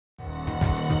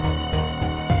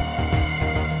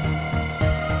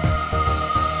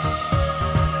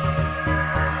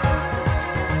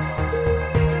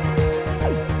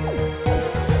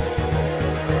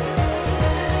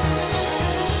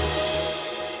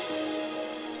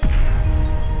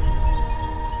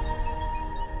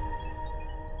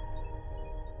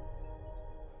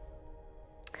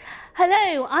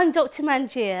I'm Dr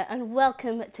Manjir and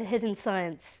welcome to Hidden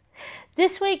Science.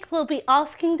 This week we'll be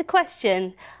asking the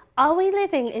question, are we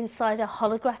living inside a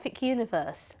holographic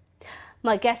universe?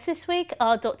 My guests this week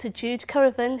are Dr Jude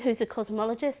Currivan, who's a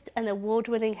cosmologist and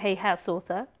award-winning Hay House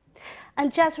author,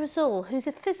 and Jaz Rasool, who's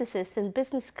a physicist and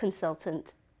business consultant.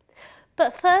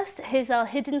 But first, here's our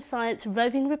Hidden Science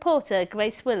roving reporter,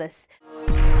 Grace Willis.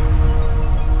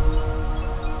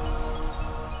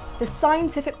 The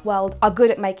scientific world are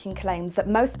good at making claims that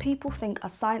most people think are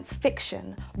science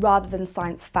fiction rather than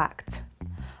science fact.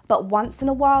 But once in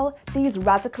a while, these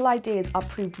radical ideas are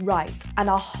proved right and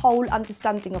our whole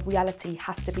understanding of reality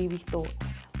has to be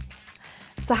rethought.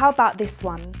 So how about this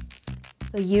one?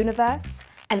 The universe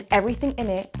and everything in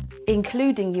it,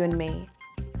 including you and me,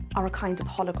 are a kind of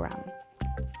hologram.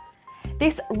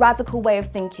 This radical way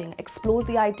of thinking explores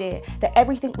the idea that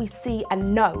everything we see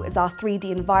and know as our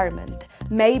 3D environment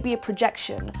may be a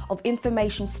projection of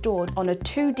information stored on a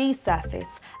 2D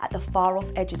surface at the far-off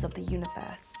edges of the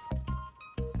universe.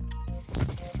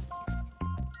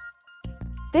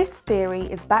 This theory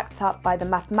is backed up by the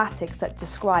mathematics that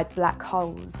describe black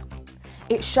holes.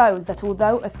 It shows that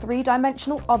although a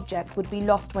three-dimensional object would be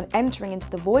lost when entering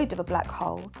into the void of a black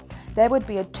hole, there would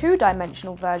be a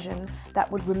two-dimensional version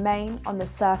that would remain on the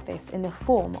surface in the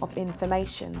form of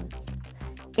information.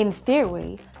 In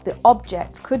theory, the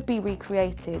object could be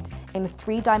recreated in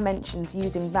 3 dimensions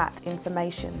using that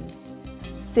information,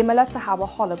 similar to how a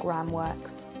hologram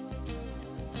works.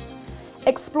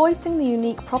 Exploiting the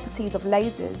unique properties of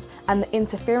lasers and the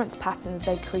interference patterns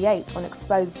they create on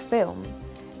exposed film,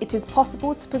 it is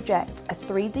possible to project a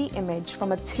 3D image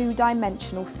from a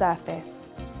 2-dimensional surface.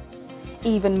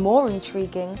 Even more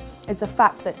intriguing is the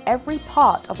fact that every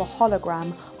part of a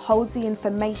hologram holds the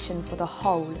information for the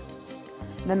whole.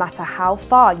 No matter how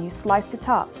far you slice it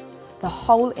up, the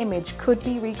whole image could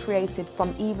be recreated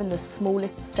from even the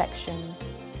smallest section.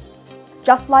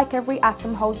 Just like every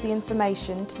atom holds the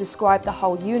information to describe the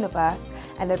whole universe,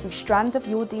 and every strand of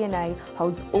your DNA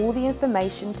holds all the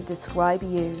information to describe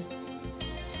you.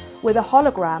 With a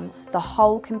hologram, the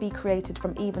whole can be created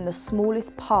from even the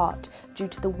smallest part due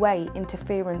to the way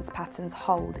interference patterns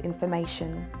hold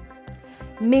information.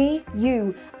 Me,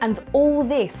 you, and all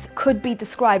this could be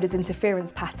described as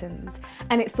interference patterns,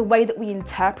 and it's the way that we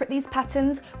interpret these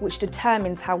patterns which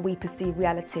determines how we perceive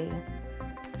reality.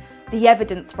 The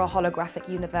evidence for a holographic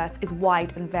universe is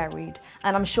wide and varied,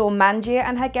 and I'm sure Manjir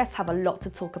and her guests have a lot to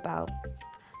talk about.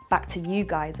 Back to you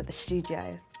guys at the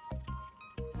studio.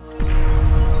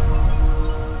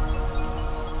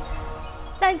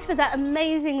 Thanks for that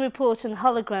amazing report on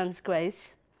holograms, Grace.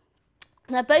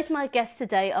 Now, both my guests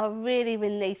today are really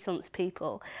Renaissance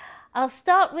people. I'll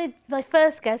start with my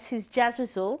first guest, who's Jaz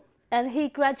Rasool, and he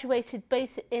graduated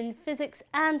both in physics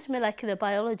and molecular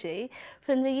biology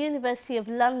from the University of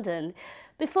London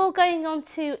before going on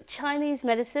to Chinese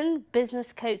medicine,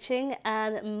 business coaching,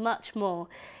 and much more.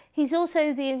 He's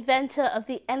also the inventor of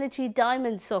the Energy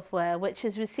Diamond software, which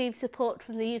has received support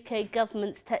from the UK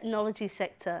government's technology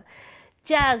sector.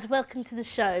 Jaz, welcome to the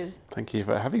show. Thank you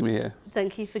for having me here.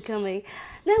 Thank you for coming.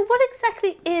 Now, what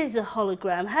exactly is a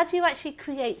hologram? How do you actually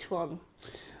create one?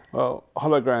 Well,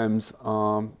 holograms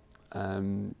are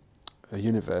a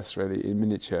universe really in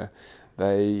miniature.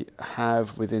 They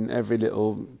have within every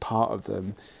little part of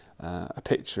them a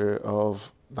picture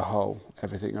of the whole,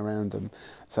 everything around them.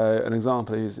 So an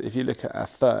example is if you look at a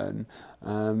fern,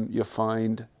 you'll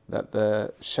find that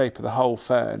the shape of the whole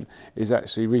fern is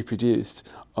actually reproduced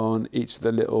on each of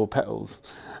the little petals.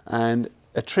 And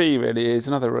a tree really is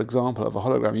another example of a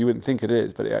hologram. You wouldn't think it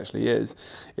is, but it actually is.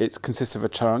 It consists of a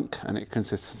trunk and it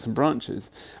consists of some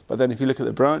branches. But then if you look at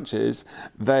the branches,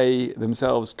 they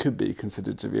themselves could be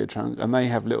considered to be a trunk, and they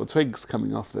have little twigs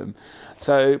coming off them.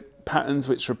 So patterns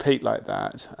which repeat like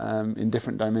that in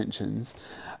different dimensions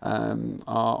are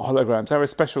holograms. They're a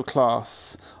special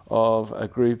class of a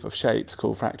group of shapes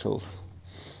called fractals.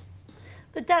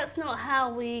 But that's not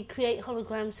how we create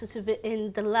holograms sort of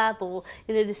in the lab, or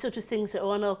the sort of things that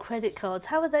are on our credit cards.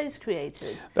 How are those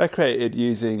created? They're created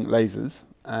using lasers,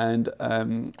 and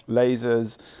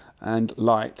lasers and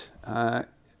light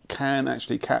can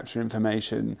actually capture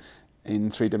information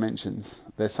in 3 dimensions.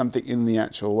 There's something in the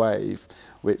actual wave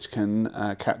which can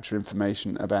capture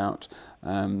information about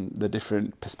the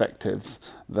different perspectives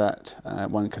that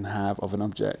one can have of an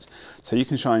object. So you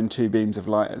can shine 2 beams of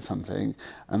light at something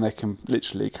and they can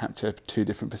literally capture 2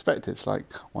 different perspectives, like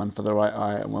one for the right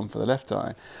eye and one for the left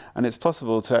eye. And it's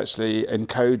possible to actually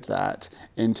encode that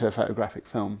into a photographic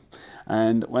film.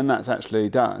 And when that's actually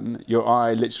done, your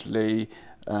eye literally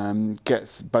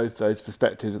gets both those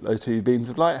perspectives that those two beams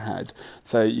of light had.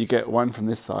 So you get one from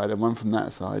this side and one from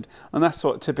that side, and that's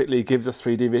what typically gives us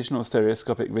 3D vision or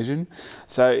stereoscopic vision.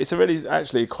 So it's a really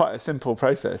actually quite a simple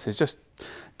process. It's just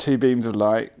two beams of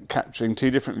light capturing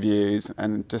two different views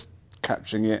and just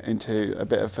capturing it into a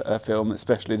bit of a film that's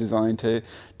specially designed to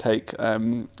take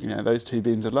you know, those two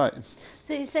beams of light.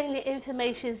 So you're saying the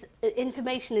information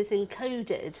is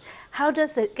encoded. How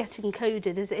does it get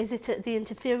encoded? Is it at the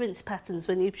interference patterns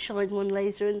when you shine one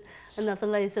laser and another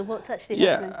laser? What's actually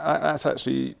happening? Yeah, that's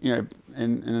actually, you know,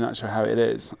 in a nutshell how it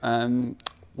is.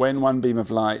 When one beam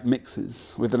of light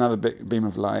mixes with another beam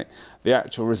of light, the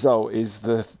actual result is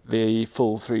the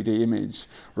full 3D image.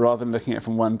 Rather than looking at it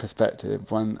from one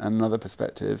perspective, another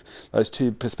perspective, those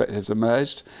two perspectives are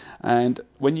merged. And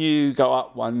when you go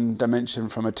up one dimension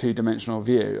from a two-dimensional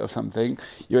view of something,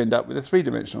 you end up with a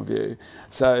three-dimensional view.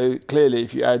 So clearly,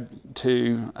 if you add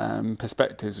two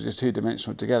perspectives which are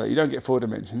two-dimensional together, you don't get 4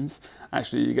 dimensions.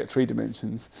 Actually, you get 3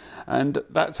 dimensions. And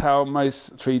that's how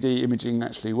most 3D imaging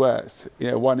actually works.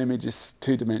 You know, one image is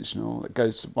two-dimensional, it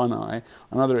goes to one eye.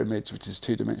 Another image, which is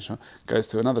two-dimensional, goes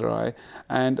to another eye.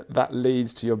 And that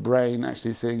leads to your brain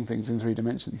actually seeing things in 3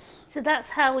 dimensions. So that's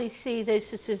how we see those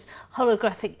sort of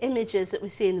holographic images that we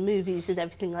see in the movies and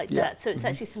everything like that. So it's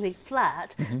actually something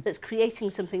flat that's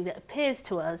creating something that appears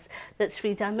to us that's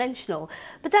 3-dimensional.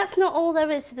 But that's not all there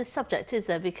is to the subject, is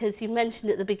there? Because you mentioned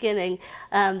at the beginning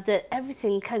that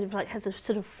everything kind of like has a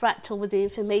sort of fractal with the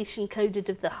information coded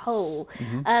of the whole.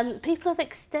 People have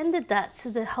extended that to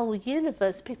the whole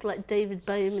universe, people like David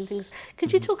Bohm and things.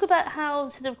 Could you talk about how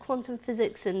sort of quantum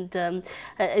physics and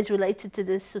is related to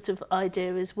this sort of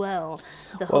idea as well?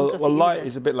 Well, light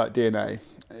is a bit like DNA.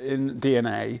 In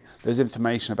DNA, there's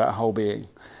information about whole being,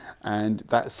 and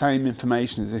that same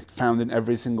information is found in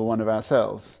every single one of our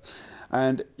cells.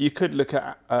 And you could look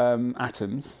at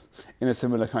atoms in a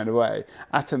similar kind of way.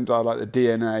 Atoms are like the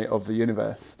DNA of the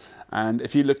universe. And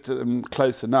if you looked at them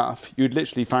close enough, you'd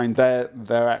literally find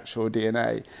their actual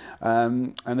DNA.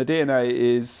 And the DNA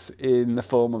is in the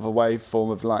form of a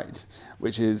waveform of light,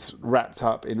 which is wrapped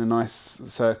up in a nice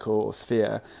circle or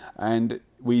sphere. And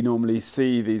we normally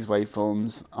see these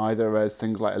waveforms either as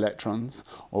things like electrons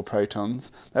or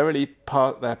protons. They're really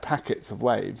they're packets of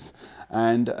waves.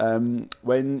 And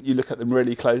when you look at them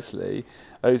really closely,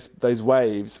 those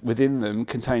waves within them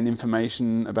contain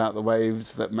information about the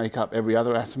waves that make up every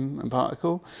other atom and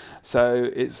particle. So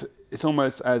it's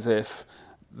almost as if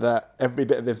that every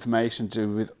bit of information to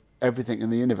do with everything in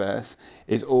the universe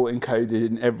is all encoded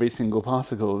in every single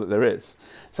particle that there is.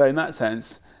 So in that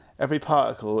sense, every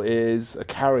particle is a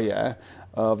carrier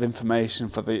of information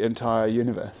for the entire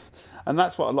universe. And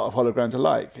that's what a lot of holograms are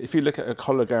like. If you look at a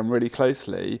hologram really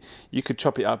closely, you could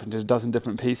chop it up into a dozen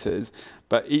different pieces,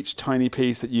 but each tiny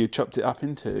piece that you chopped it up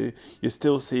into, you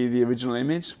still see the original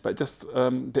image, but just a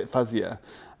bit fuzzier,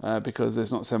 because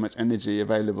there's not so much energy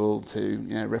available to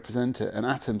represent it. And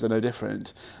atoms are no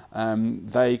different.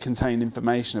 They contain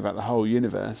information about the whole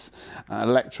universe. An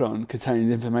electron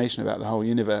contains information about the whole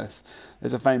universe.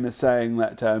 There's a famous saying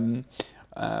that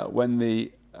when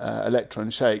the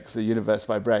electron shakes, the universe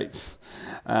vibrates.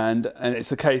 And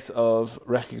it's a case of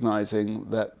recognizing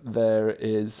that there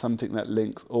is something that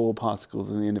links all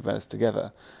particles in the universe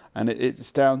together. And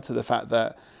it's down to the fact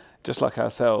that, just like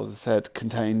our cells, as said,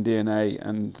 contain DNA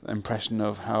and impression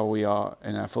of how we are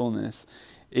in our fullness,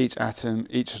 each atom,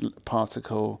 each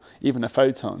particle, even a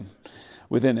photon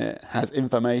within it has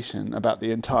information about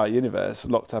the entire universe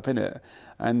locked up in it.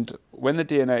 And when the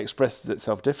DNA expresses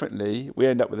itself differently, we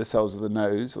end up with the cells of the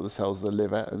nose or the cells of the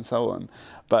liver and so on.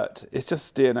 But it's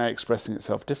just DNA expressing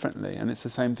itself differently. And it's the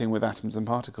same thing with atoms and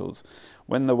particles.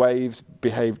 When the waves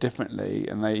behave differently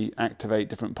and they activate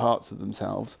different parts of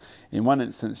themselves, in one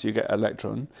instance you get an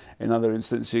electron, in another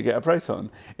instance you get a proton.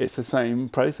 It's the same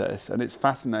process. And it's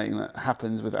fascinating that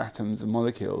happens with atoms and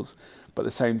molecules, but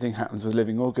the same thing happens with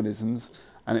living organisms,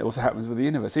 and it also happens with the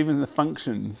universe. Even the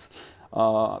functions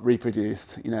are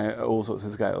reproduced, at all sorts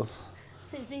of scales.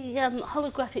 So the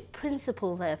holographic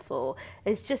principle, therefore,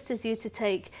 is just as you to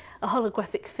take a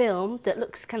holographic film that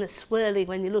looks kind of swirly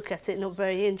when you look at it, not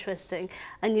very interesting,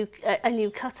 and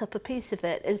you cut up a piece of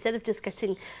it, instead of just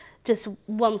getting just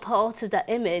one part of that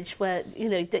image where,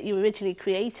 that you originally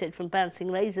created from bouncing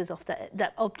lasers off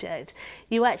that object,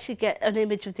 you actually get an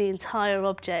image of the entire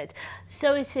object.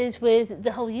 So it is with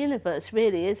the whole universe,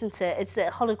 really, isn't it? It's the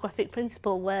holographic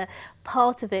principle where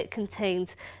part of it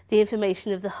contains the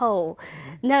information of the whole.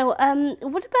 Now,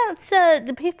 what about,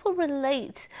 do people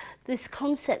relate this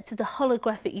concept of the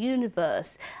holographic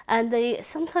universe, and they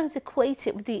sometimes equate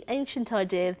it with the ancient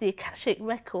idea of the Akashic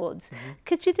records.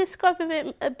 Could you describe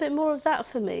a bit more of that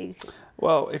for me?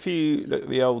 Well, if you look at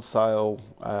the old style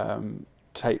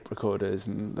tape recorders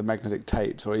and the magnetic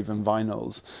tapes, or even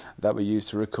vinyls that were used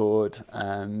to record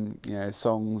you know,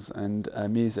 songs and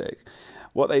music,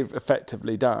 what they've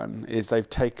effectively done is they've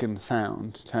taken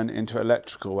sound, turned it into an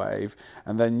electrical wave,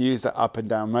 and then used that up and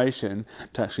down motion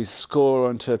to actually score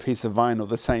onto a piece of vinyl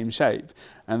the same shape.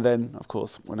 And then, of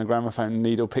course, when a gramophone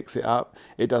needle picks it up,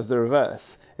 it does the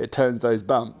reverse. It turns those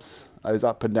bumps, those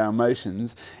up and down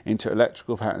motions, into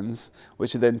electrical patterns,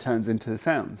 which it then turns into the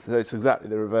sounds. So it's exactly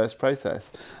the reverse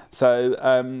process.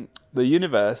 So the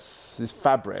universe's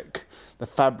fabric, the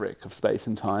fabric of space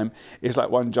and time, is like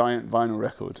one giant vinyl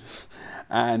record.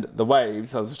 And the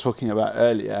waves I was talking about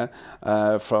earlier,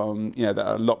 from, you know, that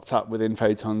are locked up within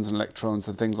photons and electrons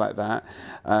and things like that,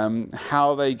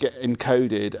 how they get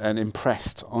encoded and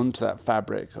impressed onto that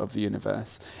fabric of the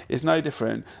universe is no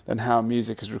different than how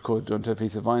music is recorded onto a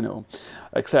piece of vinyl.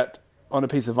 Except on a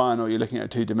piece of vinyl, you're looking at a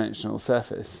two-dimensional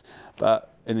surface, but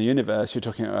in the universe, you're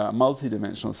talking about a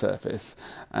multi-dimensional surface,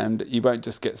 and you won't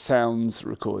just get sounds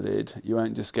recorded, you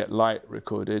won't just get light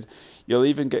recorded, you'll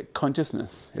even get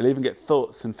consciousness, you'll even get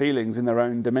thoughts and feelings in their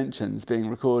own dimensions being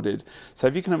recorded. So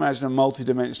if you can imagine a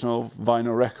multi-dimensional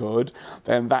vinyl record,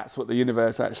 then that's what the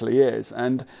universe actually is.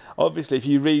 And obviously, if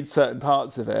you read certain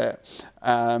parts of it,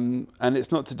 and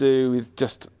it's not to do with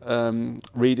just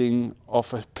reading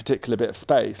off a particular bit of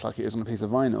space like it is on a piece of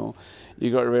vinyl,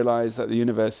 you've got to realise that the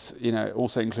universe, you know,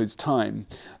 also includes time.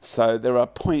 So there are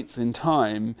points in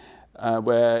time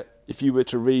where if you were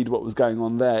to read what was going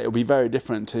on there, it would be very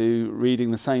different to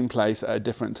reading the same place at a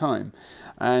different time.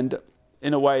 And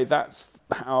in a way, that's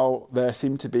how there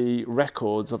seem to be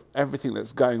records of everything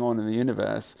that's going on in the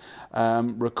universe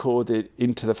recorded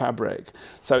into the fabric.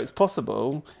 So it's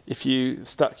possible, if you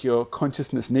stuck your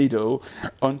consciousness needle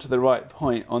onto the right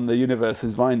point on the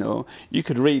universe's vinyl, you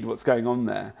could read what's going on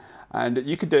there. And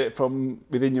you could do it from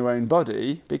within your own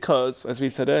body because, as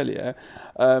we've said earlier,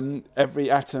 every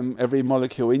atom, every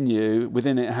molecule in you,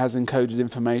 within it has encoded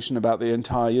information about the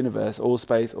entire universe, all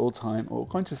space, all time, all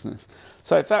consciousness.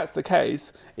 So if that's the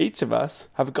case, each of us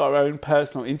have got our own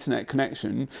personal internet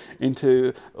connection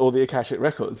into all the Akashic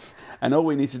records. And all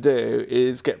we need to do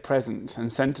is get present and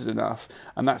centered enough,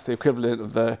 and that's the equivalent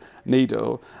of the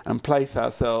needle, and place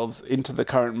ourselves into the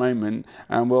current moment,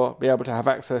 and we'll be able to have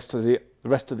access to the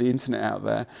rest of the internet out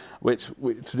there, which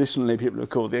traditionally people have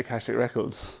called the Akashic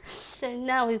records. So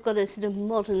now we've got a sort of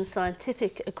modern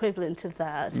scientific equivalent of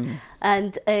that,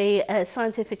 and a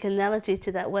scientific analogy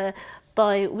to that,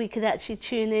 whereby we could actually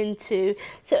tune into,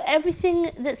 so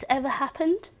everything that's ever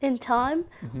happened in time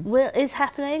is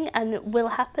happening and will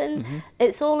happen.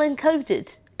 It's all encoded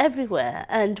everywhere,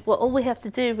 and all we have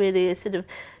to do really is sort of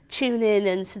tune in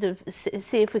and sort of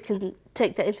see if we can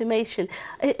take that information.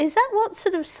 Is that what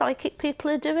sort of psychic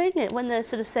people are doing when they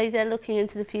sort of say they're looking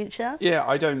into the future? Yeah,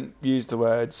 I don't use the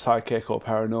word psychic or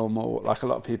paranormal like a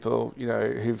lot of people, you know,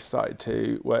 who've started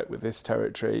to work with this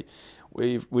territory.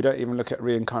 We don't even look at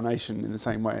reincarnation in the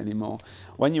same way anymore.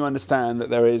 When you understand that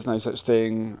there is no such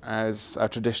thing as a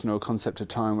traditional concept of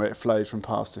time where it flows from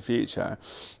past to future,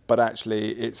 but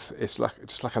actually it's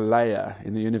just like a layer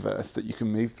in the universe that you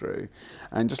can move through.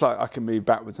 And just like I can move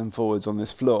backwards and forwards on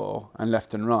this floor and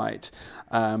left and right,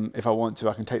 if I want to,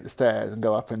 I can take the stairs and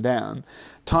go up and down.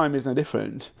 Time is no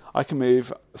different. I can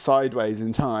move sideways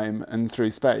in time and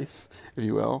through space, if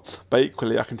you will, but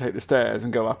equally I can take the stairs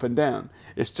and go up and down.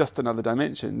 It's just another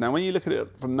dimension. Now, when you look at it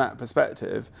from that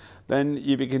perspective, then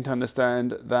you begin to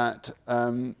understand that,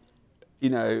 you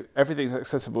know, everything's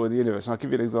accessible in the universe. And I'll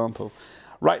give you an example.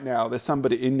 Right now, there's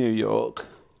somebody in New York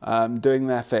doing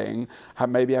their thing,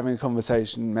 maybe having a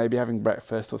conversation, maybe having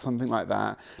breakfast or something like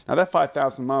that. Now, they're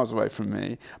 5,000 miles away from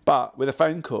me, but with a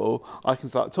phone call, I can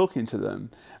start talking to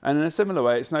them. And in a similar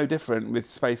way, it's no different with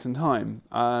space and time.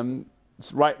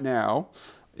 So right now,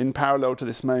 in parallel to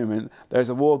this moment, there's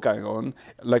a war going on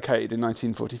located in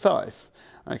 1945.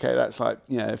 Okay, that's like,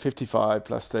 you know, 55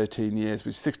 plus 13 years,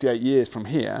 which is 68 years from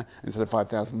here, instead of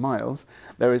 5,000 miles,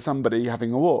 there is somebody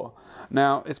having a war.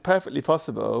 Now, it's perfectly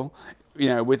possible, you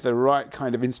know, with the right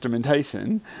kind of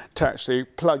instrumentation, to actually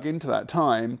plug into that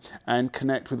time and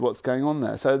connect with what's going on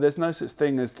there. So there's no such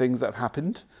thing as things that have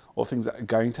happened or things that are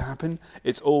going to happen.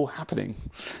 It's all happening.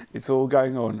 It's all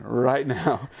going on right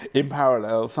now, in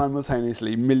parallel,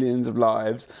 simultaneously, millions of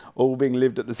lives all being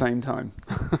lived at the same time.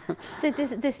 So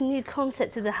this new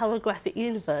concept of the holographic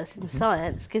universe in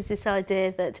science gives this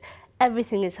idea that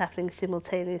everything is happening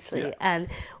simultaneously, and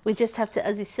we just have to,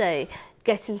 as you say,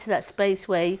 get into that space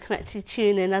where you can actually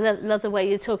tune in. I love the way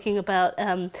you're talking about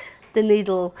the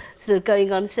needle sort of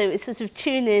going on, so it's sort of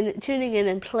tuning in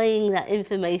and playing that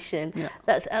information. Yeah.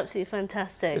 That's absolutely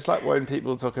fantastic. It's like when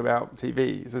people talk about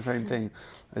TV, it's the same thing.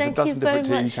 There's Thank a dozen you very different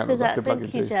TV much for channels I that. could plug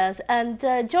Thank into. you, Jazz.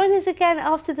 And join us again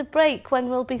after the break when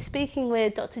we'll be speaking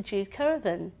with Dr. Jude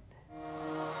Currivan.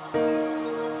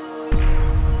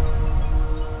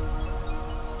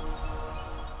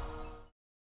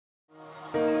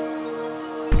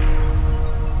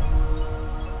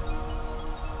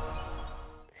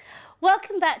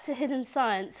 Welcome back to Hidden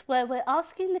Science, where we're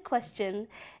asking the question,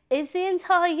 is the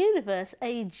entire universe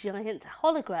a giant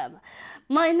hologram?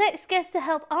 My next guest to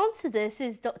help answer this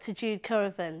is Dr. Jude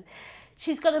Currivan.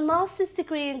 She's got a master's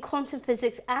degree in quantum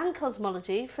physics and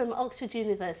cosmology from Oxford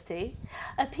University,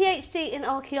 a PhD in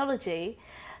archaeology.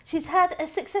 She's had a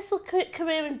successful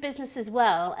career in business as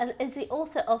well, and is the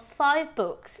author of 5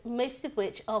 books, most of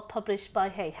which are published by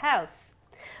Hay House.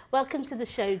 Welcome to the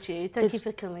show, Jude. Thank you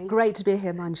for coming. Great to be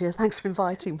here, Manjir. Thanks for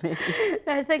inviting me.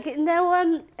 No, thank you. Now,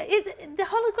 the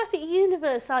holographic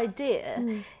universe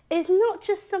idea is not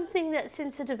just something that's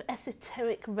in sort of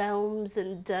esoteric realms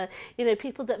and, you know,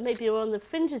 people that maybe are on the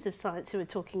fringes of science who are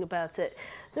talking about it.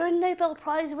 There are Nobel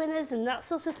Prize winners and that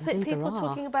sort of people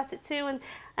talking about it too.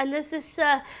 And there's this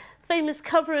famous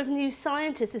cover of New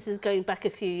Scientist, this is going back a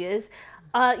few years.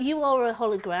 You are a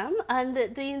hologram, and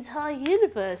the entire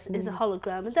universe is a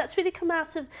hologram, and that's really come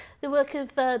out of the work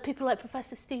of people like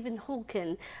Professor Stephen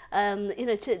Hawking, you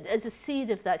know, as a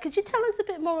seed of that. Could you tell us a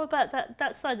bit more about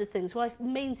that side of things? Why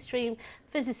mainstream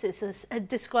physicists are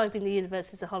describing the universe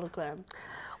as a hologram?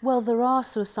 Well, there are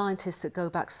sort of scientists that go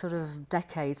back sort of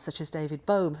decades, such as David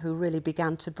Bohm, who really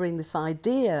began to bring this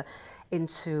idea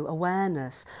into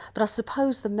awareness. But I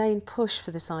suppose the main push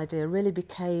for this idea really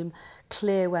became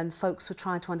clear when folks were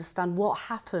trying to understand what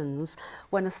happens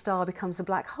when a star becomes a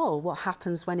black hole. What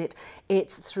happens when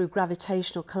it's through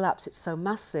gravitational collapse, it's so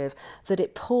massive that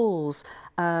it pulls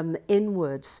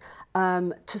inwards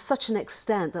to such an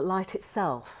extent that light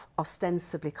itself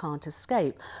ostensibly can't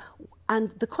escape.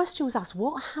 And the question was asked,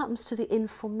 what happens to the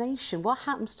information? What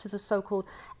happens to the so-called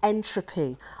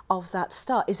entropy of that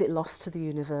star? Is it lost to the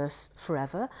universe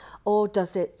forever, or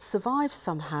does it survive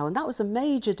somehow? And that was a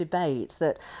major debate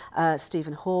that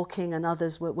Stephen Hawking and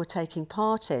others were taking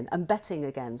part in and betting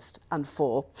against and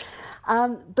for.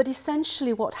 But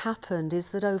essentially what happened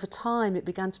is that over time it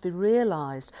began to be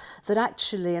realised that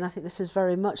actually, and I think this is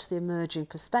very much the emerging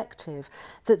perspective,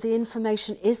 that the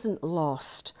information isn't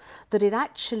lost, that it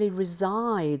actually resides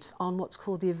on what's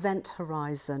called the event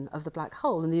horizon of the black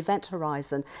hole. And the event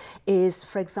horizon is,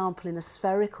 for example, in a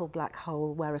spherical black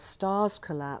hole where a star's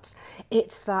collapsed,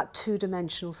 it's that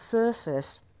two-dimensional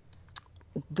surface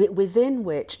within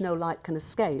which no light can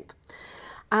escape.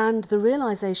 And the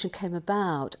realisation came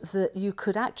about that you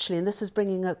could actually, and this is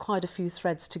bringing quite a few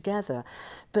threads together,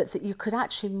 but that you could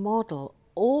actually model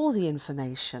all the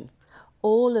information,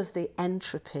 all of the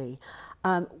entropy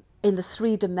in the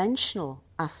three-dimensional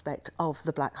aspect of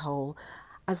the black hole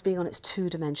as being on its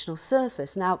two-dimensional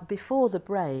surface. Now, before the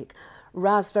break,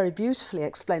 Raz very beautifully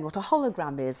explained what a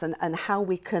hologram is and how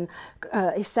we can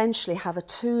essentially have a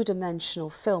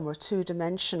two-dimensional film or a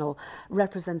two-dimensional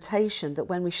representation that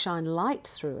when we shine light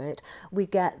through it, we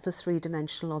get the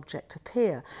three-dimensional object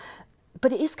appear.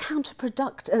 But it is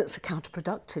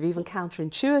counterproductive, even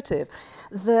counterintuitive,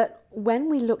 that when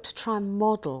we look to try and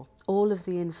model all of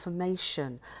the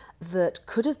information that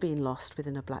could have been lost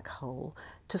within a black hole,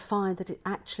 to find that it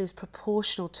actually is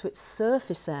proportional to its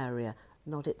surface area,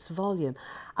 not its volume.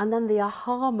 And then the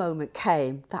aha moment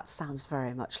came, that sounds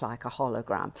very much like a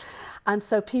hologram. And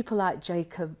so people like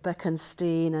Jacob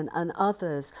Bekenstein and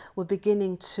others were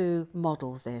beginning to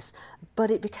model this, but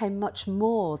it became much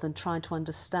more than trying to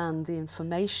understand the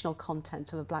informational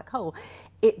content of a black hole.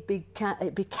 It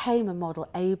became a model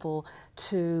able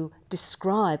to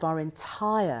describe our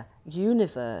entire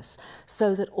universe,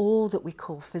 so that all that we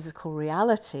call physical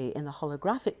reality in the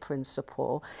holographic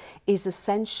principle is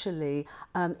essentially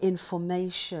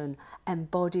information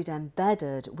embodied,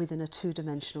 embedded within a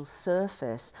two-dimensional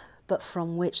surface, but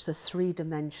from which the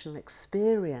three-dimensional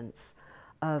experience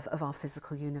of our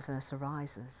physical universe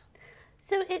arises.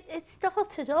 So it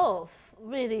started off,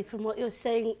 really, from what you're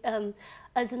saying,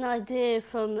 as an idea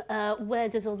from where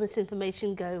does all this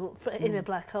information go in a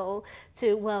black hole,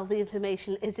 to, well, the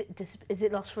information, is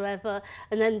it lost forever?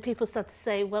 And then people start to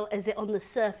say, well, is it on the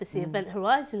surface, the event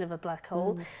horizon of a black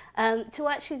hole? To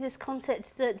actually this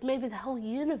concept that maybe the whole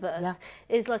universe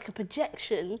is like a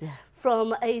projection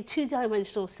from a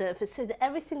two-dimensional surface, so that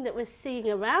everything that we're seeing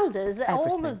around us,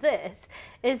 all of this,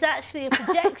 is actually a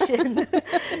projection.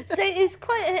 So it's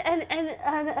quite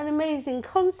an amazing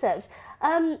concept.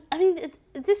 I mean,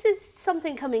 this is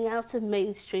something coming out of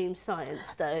mainstream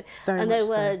science, though. Very I know much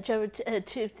so. Gerard,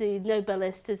 the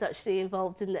Nobelist, is actually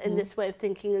involved in this way of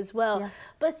thinking as well. Yeah.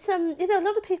 But you know, a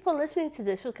lot of people listening to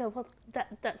this will go, well,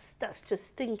 that's just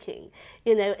thinking.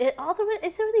 You know,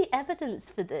 is there any evidence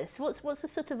for this? What's the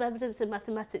sort of evidence and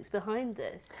mathematics behind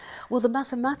this? Well, the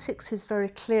mathematics is very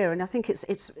clear, and I think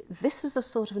this is a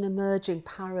sort of an emerging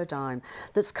paradigm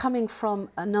that's coming from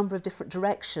a number of different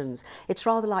directions. It's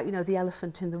rather like, you know, the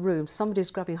elephant in the room.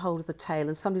 Somebody's grabbing hold of the tail,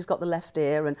 and somebody's got the left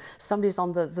ear, and somebody's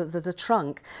on the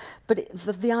trunk. But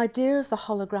the idea of the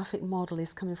holographic model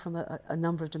is coming from a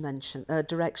number of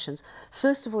directions.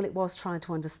 First of all, it was trying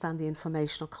to understand the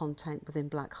informational content within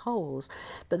black holes,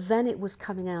 but then it was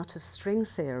coming out of string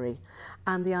theory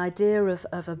and the idea of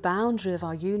a boundary of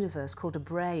our universe called a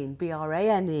brane,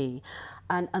 B-R-A-N-E,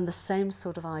 and the same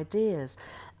sort of ideas.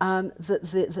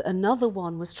 Another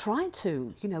one was trying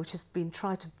to, you know, which has been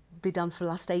tried to be done for the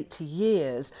last 80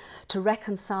 years, to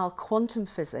reconcile quantum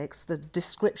physics, the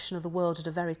description of the world at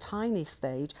a very tiny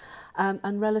stage,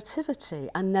 and relativity,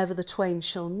 and never the twain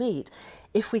shall meet.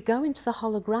 If we go into the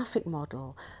holographic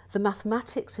model, the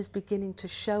mathematics is beginning to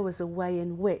show us a way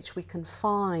in which we can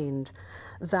find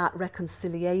that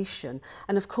reconciliation.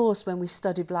 And of course, when we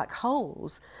study black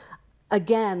holes,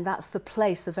 again, that's the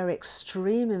place, the very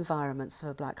extreme environments of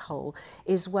a black hole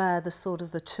is where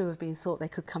the two have been thought they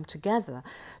could come together.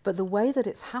 But the way that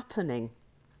it's happening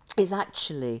is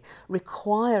actually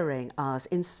requiring us,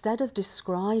 instead of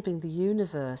describing the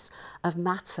universe of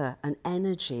matter and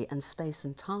energy and space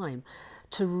and time,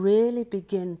 to really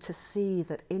begin to see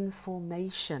that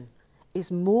information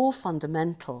is more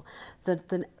fundamental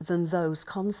than those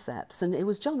concepts. And it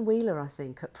was John Wheeler, I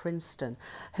think, at Princeton,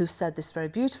 who said this very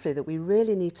beautifully, that we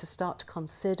really need to start to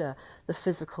consider the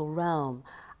physical realm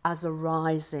as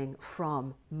arising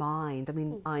from mind. I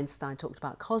mean, Einstein talked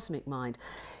about cosmic mind.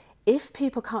 If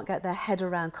people can't get their head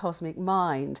around cosmic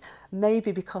mind,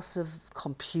 maybe because of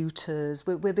computers,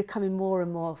 we're becoming more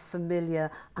and more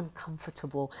familiar and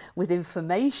comfortable with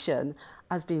information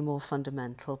as being more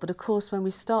fundamental. But of course, when we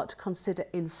start to consider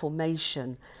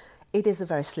information, it is a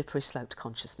very slippery slope to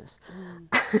consciousness.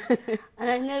 And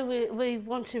I know we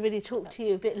want to really talk to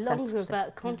you a bit longer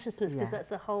about consciousness, because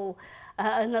that's a whole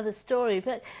another story.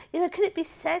 But, you know, can it be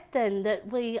said then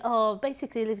that we are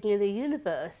basically living in a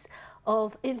universe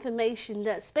of information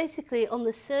that's basically on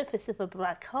the surface of a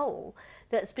black hole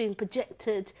that's been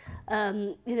projected,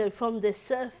 you know, from this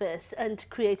surface and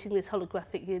creating this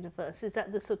holographic universe? Is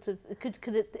that the sort of,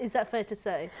 is that fair to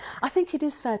say? I think it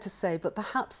is fair to say, but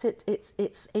perhaps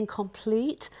it's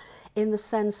incomplete in the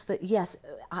sense that, yes,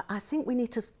 I think we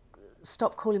need to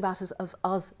stop calling about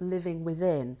us living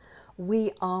within.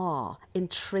 We are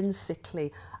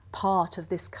intrinsically part of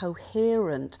this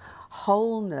coherent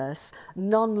wholeness,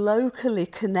 non-locally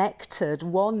connected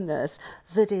oneness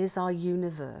that is our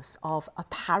universe of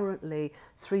apparently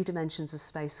 3 dimensions of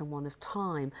space and 1 of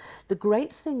time. The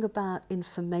great thing about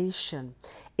information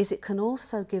is it can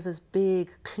also give us big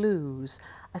clues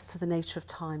as to the nature of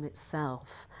time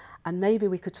itself. And maybe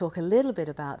we could talk a little bit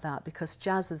about that, because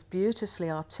Jazz's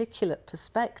beautifully articulate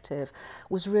perspective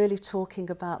was really talking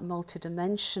about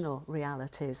multidimensional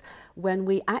realities. When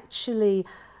we actually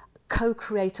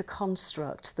co-create a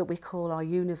construct that we call our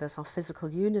universe, our physical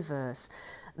universe,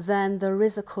 then there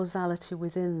is a causality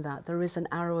within that. There is an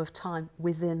arrow of time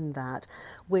within that,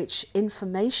 which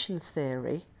information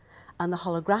theory and the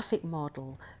holographic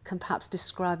model can perhaps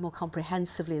describe more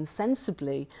comprehensively and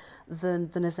sensibly than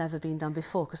has ever been done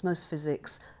before, because most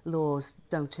physics laws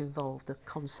don't involve the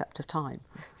concept of time.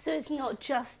 So it's not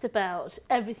just about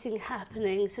everything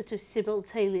happening sort of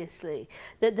simultaneously,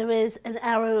 that there is an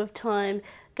arrow of time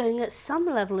going at some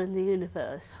level in the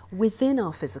universe. Within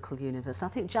our physical universe, I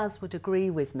think Jazz would agree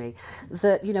with me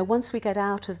that, you know, once we get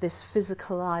out of this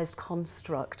physicalized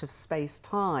construct of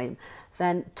space-time,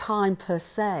 then time per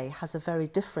se has a very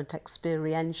different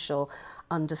experiential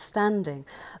understanding.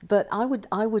 But I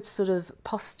would sort of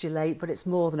postulate, but it's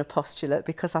more than a postulate,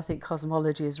 because I think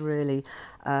cosmology is really,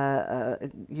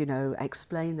 you know,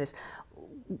 explain this.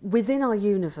 Within our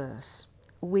universe,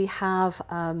 we have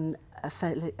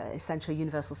essentially a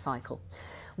universal cycle.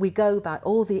 We go back,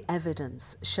 all the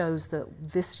evidence shows that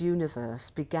this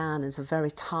universe began as a very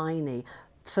tiny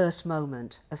first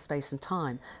moment of space and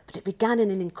time, but it began in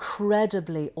an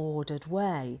incredibly ordered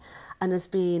way and has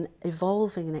been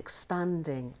evolving and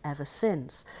expanding ever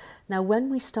since. Now,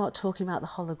 when we start talking about the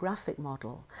holographic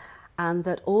model and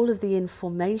that all of the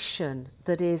information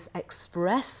that is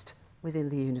expressed within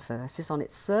the universe is on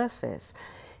its surface,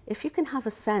 if you can have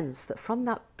a sense that from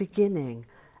that beginning,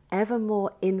 ever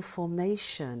more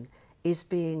information is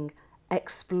being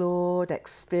explored,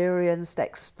 experienced,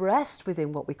 expressed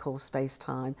within what we call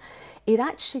space-time, it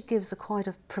actually gives a quite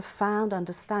a profound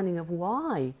understanding of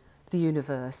why the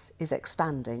universe is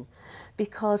expanding,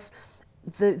 because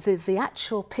the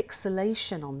actual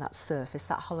pixelation on that surface,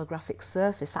 that holographic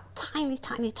surface, that tiny,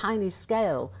 tiny, tiny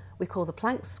scale we call the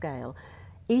Planck scale,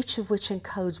 each of which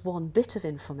encodes one bit of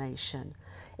information.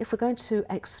 If we're going to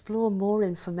explore more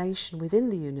information within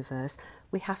the universe,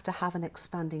 we have to have an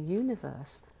expanding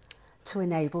universe to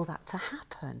enable that to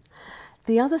happen.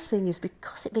 The other thing is,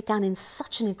 because it began in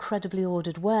such an incredibly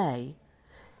ordered way,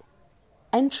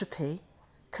 entropy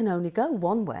can only go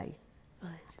one way.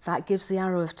 Right. That gives the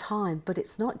arrow of time, but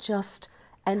it's not just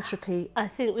entropy. I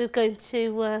think we're going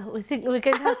to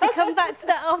have to come back to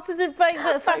that after the break.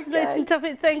 But a fascinating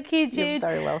topic. Thank you, Jude. You're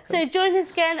very welcome. So join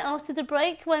us again after the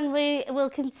break when we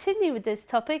will continue with this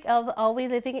topic of, are we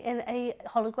living in a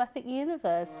holographic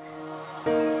universe?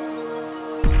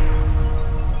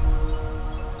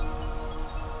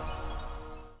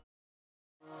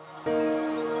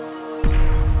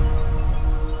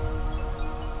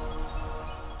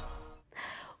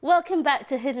 Welcome back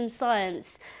to Hidden Science.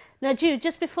 Now, Jude,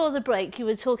 just before the break, you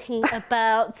were talking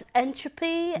about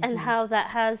entropy and how that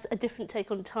has a different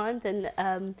take on time than,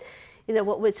 you know,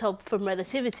 what we're told from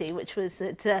relativity, which was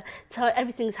that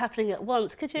everything's happening at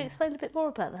once. Could you explain a bit more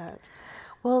about that?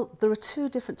 Well, there are two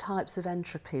different types of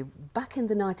entropy. Back in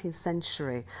the 19th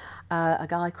century, a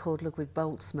guy called Ludwig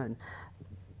Boltzmann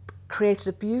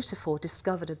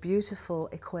discovered a beautiful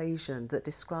equation that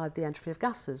described the entropy of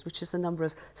gases, which is the number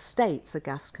of states a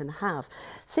gas can have.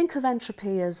 Think of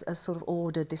entropy as a sort of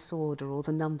order, disorder, or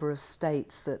the number of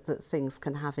states that things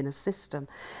can have in a system.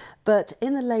 But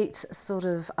in the late sort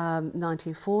of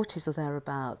 1940s or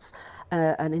thereabouts,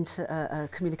 a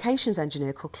communications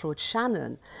engineer called Claude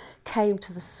Shannon came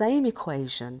to the same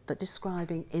equation, but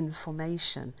describing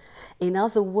information. In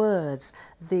other words,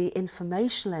 the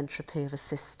informational entropy of a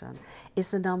system is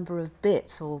the number of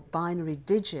bits or binary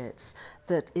digits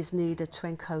that is needed to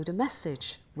encode a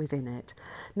message within it.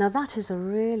 Now, that is a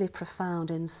really profound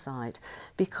insight,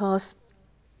 because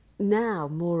now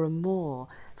more and more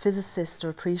physicists are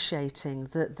appreciating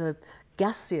that the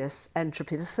gaseous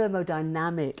entropy, the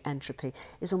thermodynamic entropy,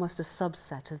 is almost a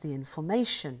subset of the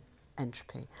information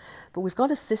entropy. But we've got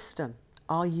a system,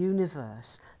 our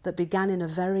universe, that began in a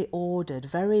very ordered,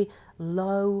 very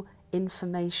low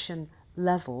information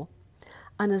level,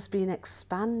 and has been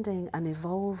expanding and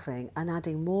evolving and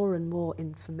adding more and more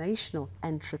informational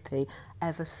entropy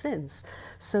ever since.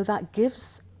 So that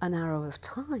gives an arrow of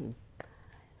time,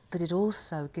 but it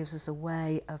also gives us a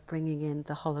way of bringing in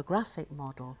the holographic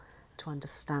model to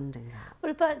understanding that.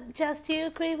 What about Jazz? Do you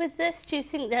agree with this? Do you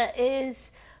think there is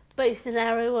both an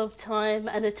arrow of time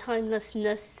and a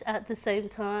timelessness at the same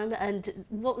time? And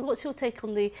what's your take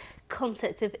on the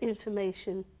concept of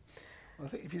information? Well, I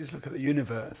think if you just look at the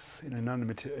universe, you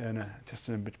know, just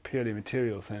in a purely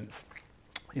material sense,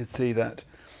 you'd see that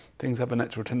things have a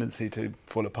natural tendency to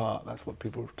fall apart. That's what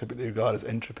people typically regard as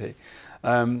entropy.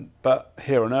 But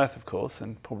here on Earth, of course,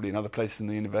 and probably in other places in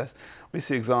the universe, we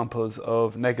see examples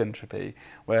of negentropy,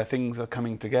 where things are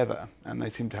coming together and they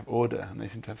seem to have order and they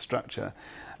seem to have structure.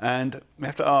 And we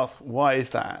have to ask, why is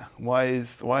that? Why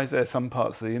is there some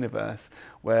parts of the universe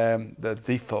where the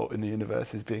default in the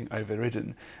universe is being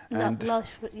overridden? And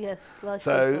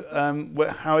so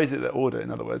how is it that order, in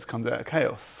other words, comes out of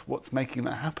chaos? What's making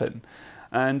that happen?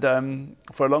 And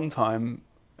for a long time,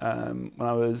 when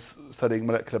I was studying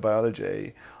molecular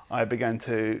biology, I began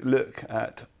to look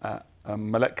at a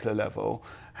molecular level,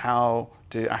 how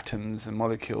do atoms and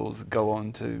molecules go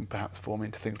on to perhaps form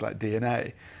into things like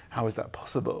DNA? How is that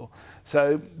possible?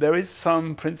 So there is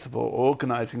some principle,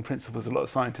 organizing principles, a lot of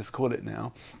scientists call it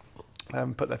now,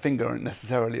 put their finger on it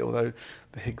necessarily, although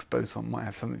the Higgs boson might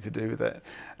have something to do with it.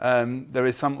 There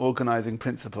is some organizing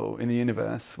principle in the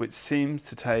universe which seems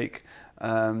to take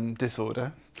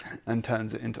disorder and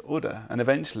turns it into order, and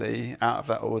eventually out of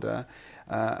that order,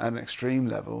 at an extreme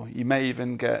level, you may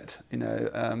even get, you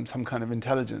know, some kind of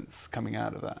intelligence coming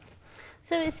out of that.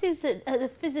 So it seems that at the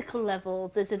physical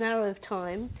level, there's an arrow of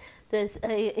time. There's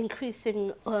a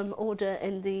increasing order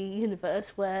in the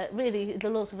universe, where really the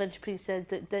laws of entropy said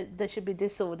that there should be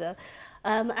disorder.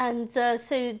 So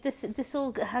this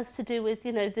all has to do with,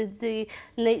 you know, the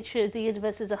nature of the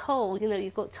universe as a whole. You know,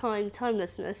 you've got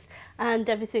timelessness, and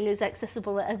everything is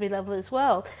accessible at every level as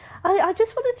well. I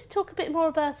just wanted to talk a bit more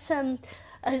about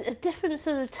a different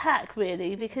sort of tack,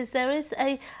 really, because there is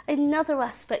another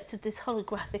aspect of this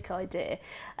holographic idea,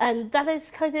 and that is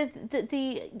kind of that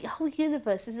the whole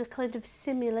universe is a kind of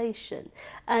simulation.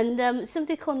 And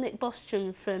somebody called Nick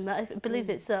Bostrom from, I believe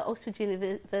it's Oxford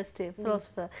University, a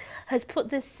philosopher, has put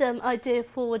this idea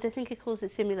forward. I think he calls it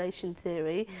simulation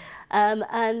theory,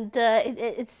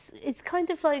 it's kind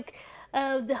of like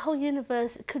the whole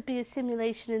universe could be a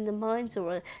simulation in the minds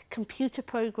or a computer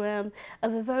program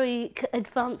of a very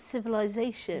advanced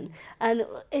civilization. And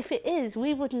if it is,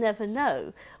 we would never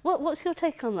know. What's your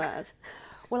take on that?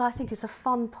 Well, I think it's a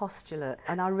fun postulate,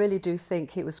 and I really do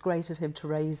think it was great of him to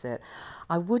raise it.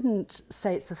 I wouldn't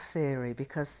say it's a theory,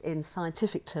 because in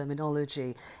scientific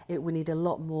terminology, it would need a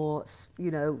lot more,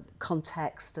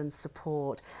 context and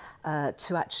support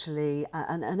to actually,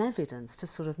 and evidence to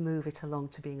sort of move it along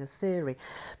to being a theory.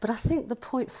 But I think the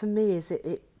point for me is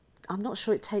I'm not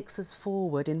sure it takes us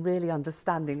forward in really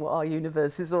understanding what our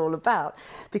universe is all about.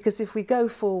 Because if we go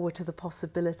forward to the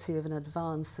possibility of an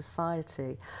advanced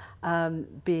society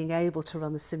being able to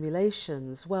run the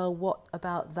simulations, well, what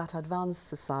about that advanced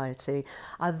society?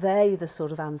 Are they the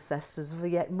sort of ancestors of a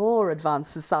yet more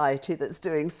advanced society that's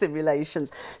doing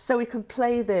simulations? So we can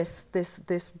play this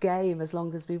game as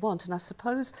long as we want. And I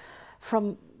suppose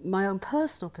from my own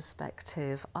personal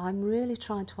perspective, I'm really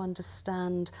trying to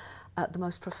understand at the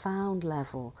most profound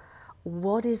level,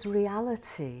 what is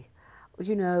reality?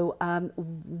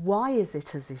 Why is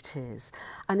it as it is?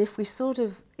 And if we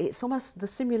it's almost the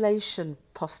simulation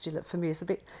postulate for me is a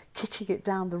bit kicking it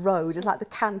down the road. It's like the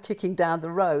can kicking down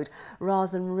the road,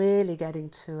 rather than really getting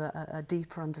to a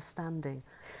deeper understanding.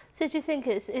 So do you think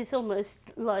it's almost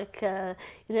like,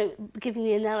 giving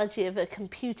the analogy of a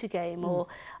computer game, or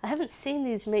I haven't seen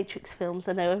these Matrix films,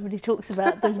 I know everybody talks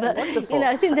about them, but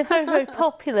I think they're very, very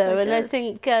popular, and I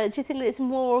think, do you think that it's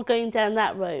more going down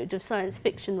that road of science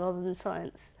fiction rather than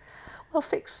science? Well,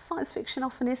 science fiction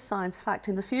often is science fact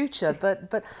in the future,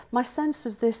 but my sense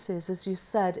of this is, as you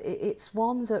said, it's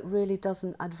one that really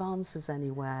doesn't advance us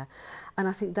anywhere. And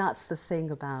I think that's the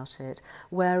thing about it.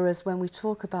 Whereas when we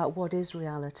talk about what is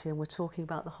reality, and we're talking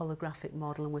about the holographic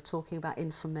model, and we're talking about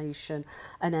information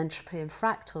and entropy and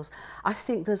fractals, I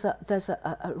think there's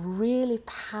a really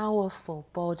powerful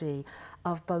body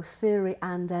of both theory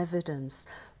and evidence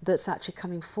that's actually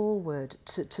coming forward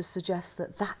to suggest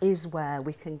that that is where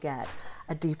we can get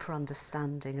a deeper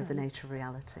understanding of the nature of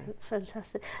reality.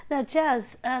 Fantastic. Now,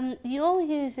 Jazz, you're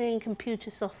using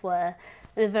computer software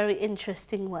in a very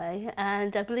interesting way,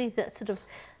 and I believe that sort of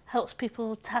helps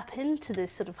people tap into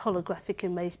this sort of holographic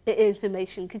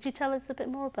information. Could you tell us a bit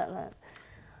more about that?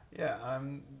 Yeah,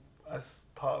 as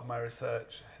part of my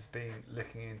research has been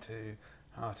looking into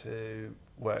how to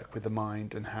work with the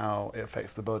mind and how it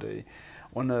affects the body.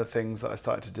 One of the things that I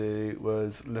started to do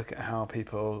was look at how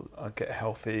people get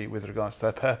healthy with regards to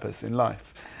their purpose in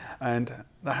life, and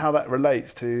how that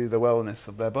relates to the wellness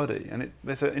of their body, and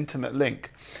there's an intimate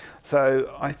link.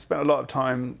 So I spent a lot of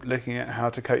time looking at how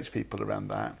to coach people around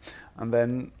that, and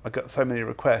then I got so many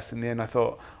requests. In the end, I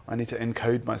thought I need to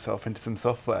encode myself into some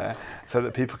software so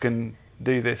that people can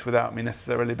do this without me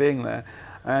necessarily being there.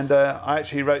 And I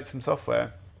actually wrote some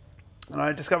software, and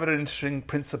I discovered an interesting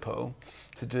principle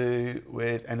to do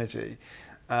with energy,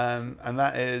 and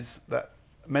that is that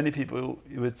many people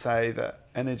would say that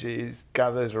energy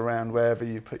gathers around wherever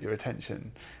you put your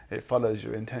attention. It follows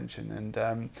your intention,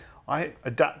 and I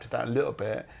adapted that a little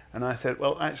bit, and I said,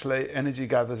 well, actually, energy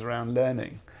gathers around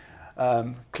learning.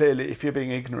 Clearly, if you're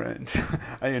being ignorant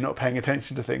and you're not paying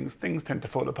attention to things, things tend to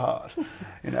fall apart.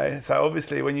 So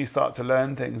obviously, when you start to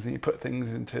learn things and you put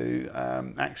things into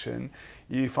action,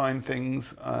 you find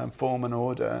things form an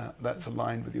order that's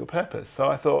aligned with your purpose. So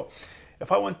I thought,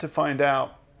 if I want to find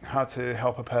out how to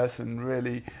help a person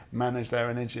really manage their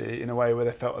energy in a way where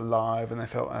they felt alive and they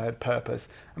felt I had purpose,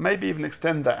 and maybe even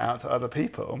extend that out to other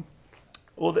people,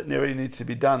 all that really needed to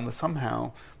be done was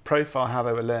somehow profile how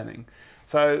they were learning.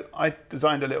 So I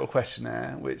designed a little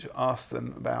questionnaire which asked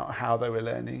them about how they were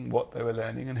learning, what they were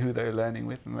learning, and who they were learning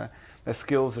with, and their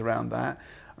skills around that.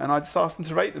 And I just asked them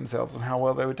to rate themselves on how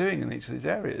well they were doing in each of these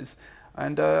areas.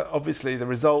 And obviously the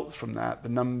results from that, the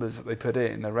numbers that they put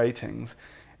in, the ratings,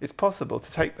 it's possible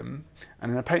to take them,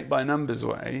 and in a paint by numbers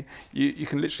way, you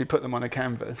can literally put them on a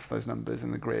canvas, those numbers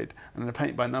in the grid, and in a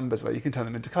paint by numbers way, you can turn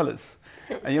them into colours.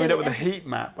 And you end up with a heat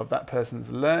map of that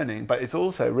person's learning, but it's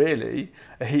also really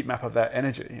a heat map of their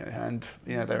energy and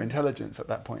their intelligence at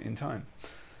that point in time.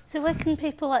 So where can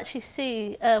people actually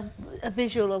see a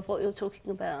visual of what you're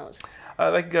talking about?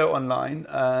 They can go online.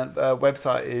 The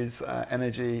website is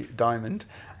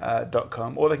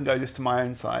energydiamond.com, or they can go just to my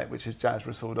own site, which is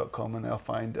jazzrasool.com, and they'll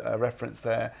find a reference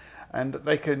there. And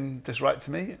they can just write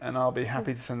to me, and I'll be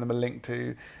happy to send them a link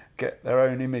to get their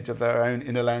own image of their own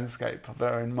inner landscape, of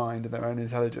their own mind and their own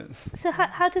intelligence. So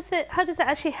how does it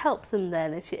actually help them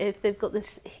then, if they've got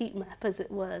this heat map, as it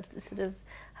were, sort of,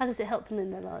 how does it help them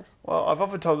in their lives? Well, I've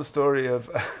often told the story of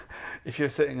if you're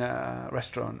sitting at a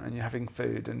restaurant and you're having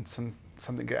food and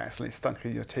something gets accidentally stuck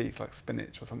in your teeth, like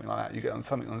spinach or something like that, you get on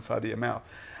something on the side of your mouth,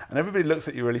 and everybody looks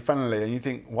at you really funnily, and you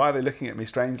think, why are they looking at me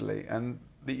strangely? And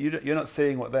you're not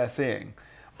seeing what they're seeing.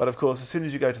 But of course, as soon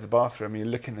as you go to the bathroom, you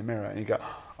look in the mirror and you go,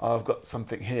 oh, I've got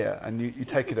something here, and you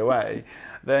take it away,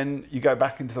 then you go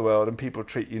back into the world and people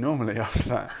treat you normally after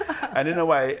that. And in a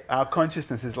way, our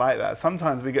consciousness is like that.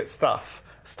 Sometimes we get stuck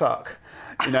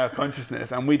in our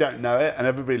consciousness and we don't know it, and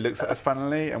everybody looks at us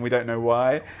funnily and we don't know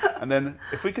why. And then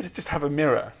if we could just have a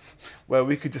mirror where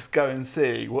we could just go and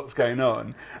see what's going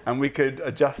on and we could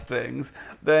adjust things,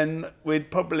 then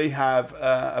we'd probably have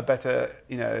a better,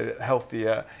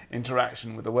 healthier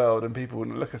interaction with the world, and people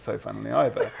wouldn't look at us so funnily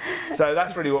either. So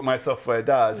that's really what my software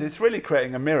does. It's really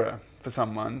creating a mirror for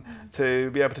someone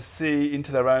to be able to see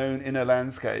into their own inner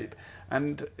landscape.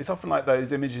 And it's often like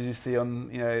those images you see on,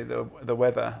 the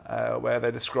weather, where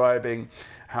they're describing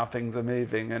how things are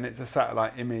moving, and it's a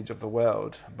satellite image of the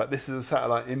world. But this is a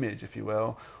satellite image, if you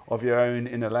will, of your own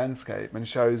inner landscape, and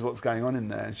shows what's going on in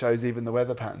there, and shows even the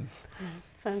weather patterns.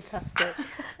 Fantastic.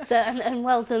 So, and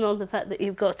well done on the fact that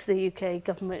you've got the UK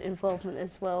government involvement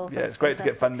as well. Yeah, it's great to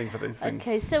get funding for these things.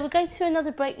 Okay, so we're going to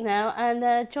another break now,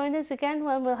 and join us again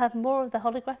when we'll have more of the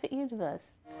holographic universe.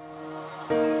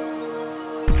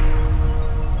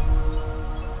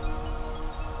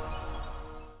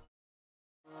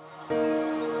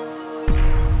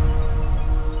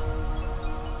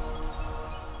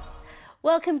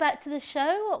 Welcome back to the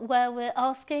show, where we're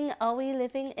asking, are we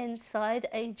living inside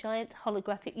a giant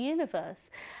holographic universe?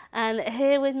 And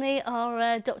here with me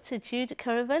are Dr. Jude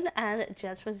Currivan and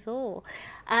Jazz Rasool.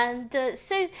 And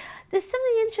so there's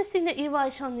something interesting that you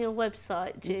write on your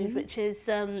website, Jude, which is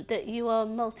that you are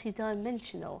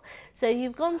multidimensional. So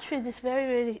you've gone through this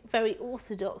very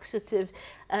orthodox sort of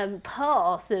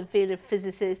path of being a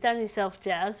physicist and yourself,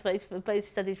 Jazz, both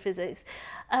studied physics.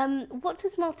 What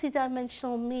does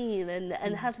multidimensional mean,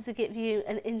 and how does it give you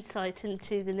an insight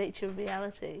into the nature of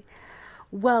reality?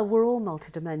 Well, we're all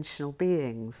multidimensional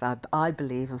beings, I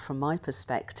believe, and from my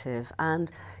perspective. And,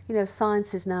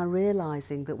 science is now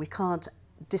realising that we can't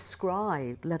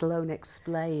describe, let alone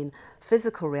explain,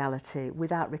 physical reality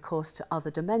without recourse to other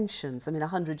dimensions. I mean,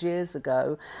 100 years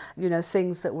ago,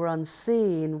 things that were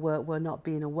unseen were not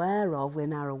being aware of. We're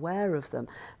now aware of them,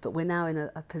 but we're now in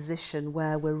a position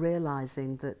where we're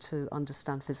realising that to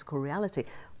understand physical reality,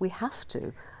 we have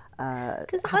to have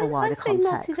a wider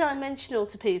context. I say multidimensional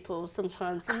to people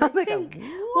sometimes, and they think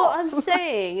what I'm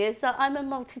saying is that I'm a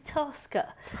multitasker.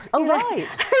 Oh,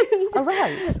 right. Oh,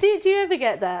 right. Do you ever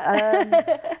get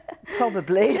that?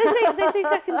 Probably. They think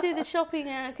I can do the shopping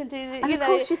and I can do the, and of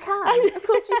course you can. Of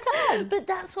course you can. But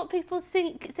that's what people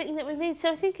think that we mean.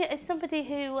 So I think it's somebody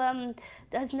who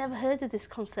has never heard of this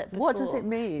concept before. What does it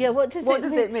mean? Yeah, what does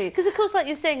it mean? Because of course, like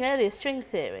you were saying earlier, string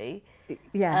theory.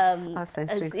 Yes, I say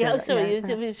string theory. Sorry,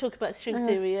 we were talking about string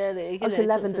theory earlier. It's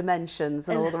 11 dimensions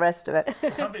and all the rest of it.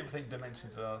 Some people think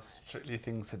dimensions are strictly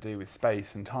things to do with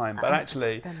space and time, but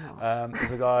actually,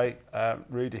 there's a guy,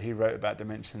 Rudy, who wrote about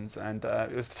dimensions, and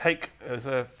it was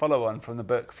a follow-on from the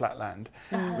book Flatland,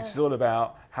 which is all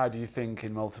about how do you think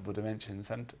in multiple dimensions.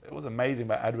 And it was amazing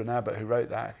about Edwin Abbott, who wrote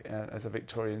that as a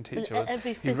Victorian teacher.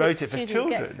 He wrote it for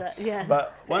children.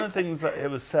 But one of the things that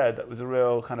it was said that was a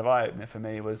real kind of eye-opener for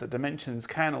me was that dimensions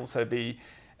can also be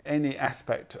any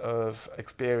aspect of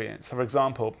experience. So, for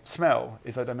example, smell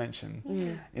is a dimension.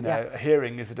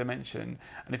 Hearing is a dimension.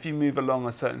 And if you move along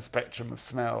a certain spectrum of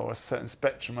smell or a certain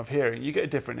spectrum of hearing, you get a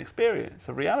different experience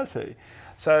of reality.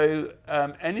 So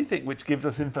anything which gives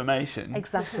us information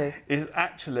is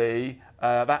actually,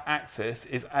 that axis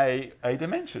is a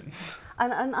dimension.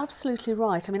 And absolutely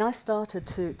right. I mean, I started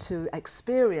to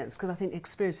experience, because I think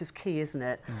experience is key, isn't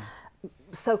it?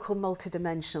 so-called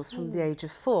multidimensionals from the age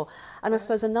of 4. And I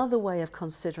suppose another way of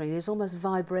considering it is almost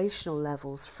vibrational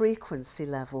levels, frequency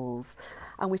levels.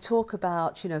 And we talk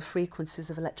about, you know, frequencies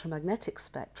of electromagnetic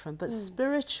spectrum, but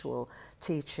spiritual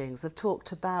teachings have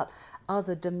talked about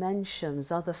other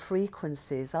dimensions, other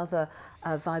frequencies, other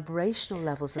vibrational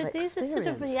levels of experience. These are sort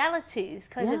of realities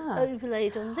kind of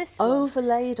overlaid on this one.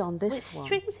 Overlaid on this one.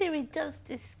 Which string theory does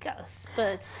discuss,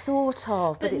 but... Sort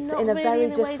of, but it's not in a really very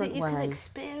in a different way. That you way. can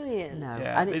experience. No,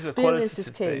 Yeah, and these experience are is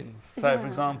key. things. So, for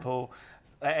example,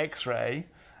 X-ray,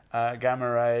 gamma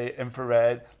ray,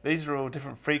 infrared, these are all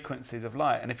different frequencies of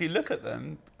light. And if you look at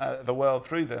them, the world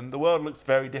through them, the world looks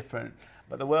very different.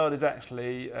 But the world is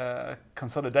actually a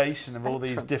consolidation of all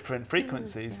these different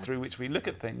frequencies through which we look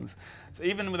at things. So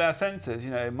even with our senses,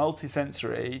 you know,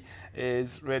 multisensory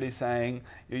is really saying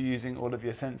you're using all of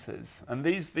your senses. And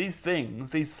these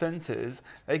things, these senses,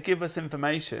 they give us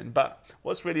information. But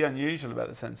what's really unusual about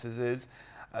the senses is,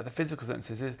 the physical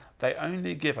senses, is they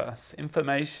only give us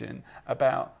information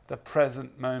about the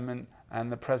present moment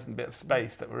and the present bit of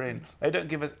space that we're in. They don't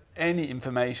give us any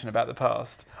information about the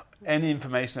past, any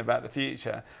information about the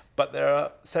future, but there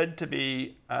are said to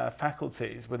be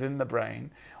faculties within the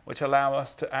brain which allow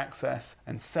us to access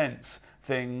and sense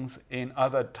things in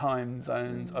other time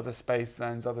zones, other space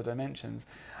zones, other dimensions.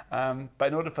 But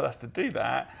in order for us to do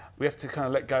that, we have to kind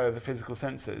of let go of the physical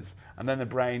senses, and then the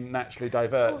brain naturally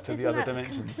diverts to the other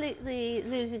dimensions. Completely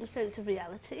losing sense of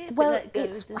reality. Well,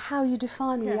 it's how you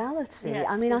define reality. Yes,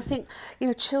 I mean, I think, you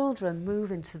know, children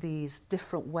move into these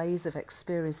different ways of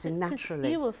experiencing naturally.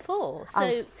 You were 4. So I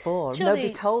was 4. surely... Nobody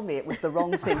told me it was the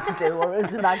wrong thing to do or it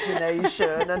was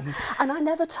imagination. And I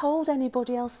never told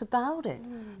anybody else about it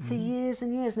for years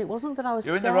and years. And it wasn't that I was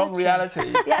scared. You're in the wrong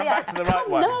reality. Come back to the right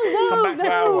one. Come back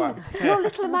to our one. Your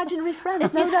little imaginary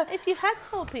friends. No. If you had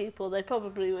told people, they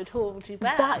probably would hold you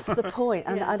back. That's the point,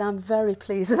 and I'm very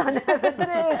pleased that I never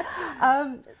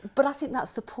did. But I think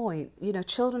that's the point. You know,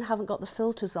 children haven't got the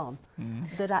filters on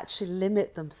that actually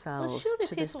limit themselves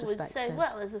to this perspective. Would say,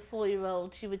 well, as a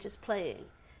 4-year-old, you were just playing.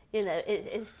 You know,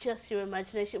 it's just your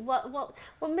imagination. What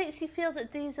makes you feel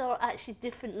that these are actually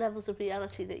different levels of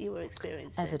reality that you were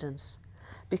experiencing? Evidence.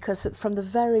 Because from the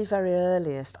very, very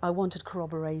earliest, I wanted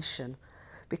corroboration.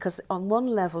 Because on one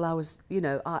level I was, you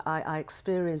know, I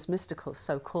experienced mystical,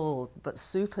 so-called, but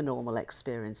supernormal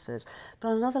experiences. But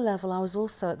on another level I was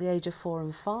also, at the age of 4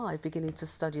 and 5, beginning to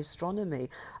study astronomy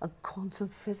and quantum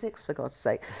physics, for God's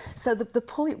sake. So the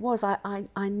point was I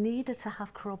needed to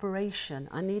have corroboration.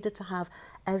 I needed to have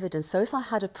evidence. So if I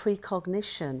had a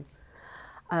precognition,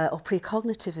 or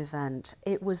precognitive event,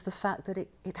 it was the fact that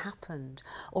it happened.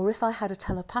 Or if I had a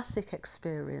telepathic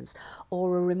experience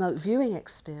or a remote viewing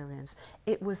experience,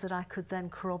 it was that I could then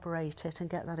corroborate it and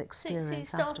get that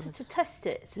experience afterwards. So you started to test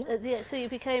it. Yeah. So you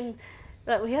became,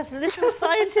 like, we have the little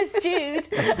scientist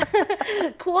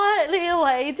Jude quietly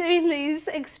away doing these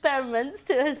experiments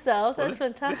to herself. That's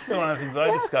fantastic. This is one of the things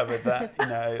I discovered, that, you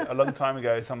know, a long time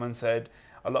ago someone said,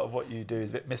 a lot of what you do is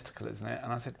a bit mystical, isn't it?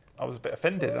 And I said, I was a bit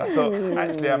offended. And I thought,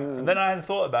 actually, and then I had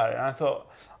thought about it, and I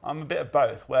thought, I'm a bit of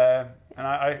both. And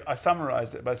I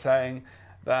summarised it by saying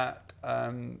that,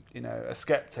 you know, a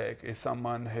skeptic is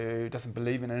someone who doesn't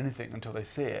believe in anything until they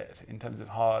see it, in terms of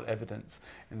hard evidence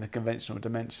in the conventional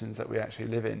dimensions that we actually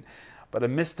live in. But a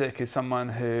mystic is someone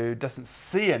who doesn't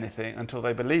see anything until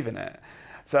they believe in it.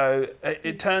 So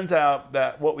it turns out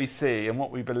that what we see and what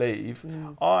we believe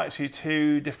are actually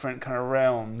 2 different kind of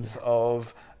realms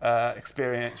of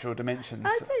experiential dimensions.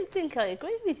 I don't think I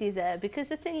agree with you there,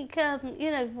 because I think,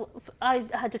 you know, I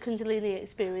had a Kundalini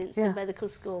experience in medical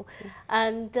school,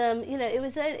 and, you know,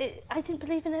 I didn't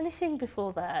believe in anything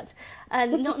before that,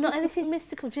 and not anything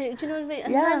mystical, do you know what I mean?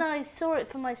 And then I saw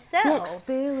it for myself. The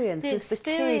experience is the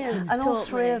key, and all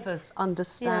 3 of us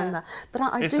understand that.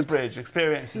 But it's the bridge.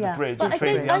 Experience is the bridge. But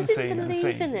between the unseen and seen. I didn't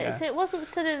believe in it, Yeah. so it wasn't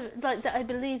sort of like that I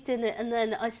believed in it and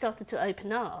then I started to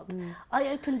open up. I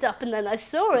opened up and then I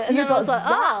saw it, and you then got I was like,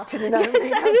 zapped in an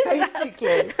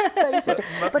basically.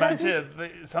 But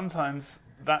Manjir, sometimes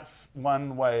that's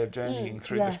one way of journeying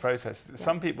through this process.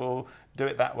 Some people do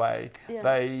it that way.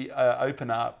 They open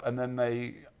up and then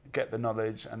they get the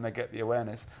knowledge and they get the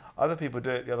awareness. Other people do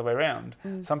it the other way around.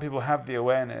 Some people have the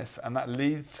awareness and that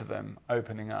leads to them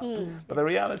opening up. But the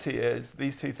reality is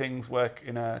these 2 things work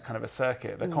in a kind of a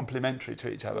circuit. They're complementary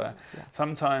to each other.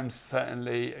 Sometimes,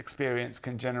 certainly, experience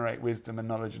can generate wisdom and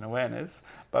knowledge and awareness.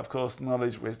 But of course,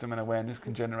 knowledge, wisdom and awareness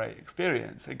can generate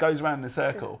experience. It goes around in a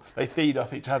circle. They feed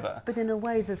off each other. But in a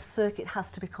way, the circuit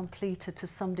has to be completed to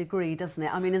some degree, doesn't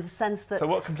it? I mean, in the sense that... So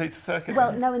what completes the circuit?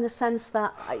 Well, no, in the sense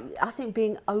that I think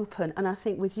being open, and I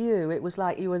think with you, it was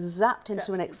like you were zapped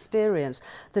into an experience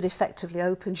that effectively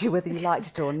opens you whether you liked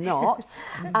it or not.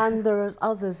 And there are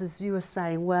others, as you were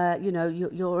saying, where, you know,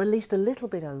 you're at least a little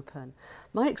bit open.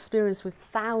 My experience with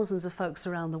thousands of folks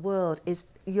around the world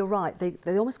is, you're right,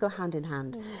 they almost go hand in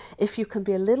hand. If you can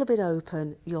be a little bit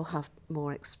open, you'll have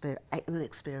more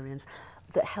experience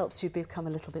that helps you become a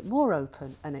little bit more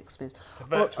open and experienced. It's a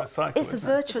virtuous cycle. It's a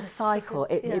virtuous cycle.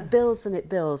 It builds and it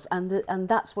builds, and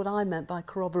that's what I meant by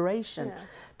corroboration,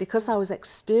 because I was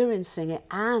experiencing it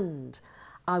and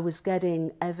I was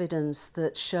getting evidence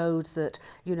that showed that,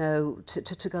 you know,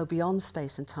 to go beyond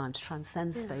space and time, to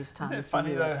transcend space time. Isn't it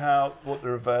funny though how what the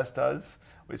reverse does?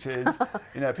 Which is,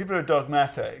 you know, people who are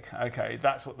dogmatic, okay,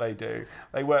 that's what they do.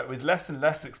 They work with less and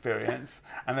less experience,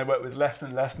 and they work with less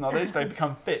and less knowledge. They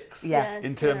become fixed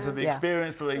in terms of the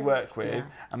experience that they work with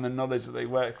and the knowledge that they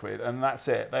work with, and that's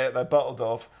it. They're bottled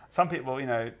off. Some people, you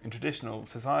know, in traditional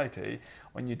society,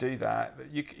 when you do that,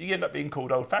 you end up being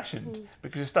called old-fashioned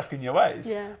because you're stuck in your ways.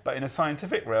 But in a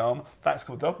scientific realm, that's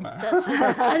called dogma. That's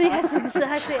right. Yes,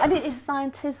 exactly. And it is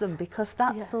scientism, because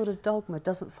that sort of dogma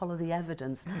doesn't follow the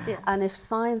evidence. And if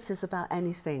science is about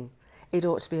anything, it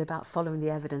ought to be about following the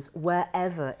evidence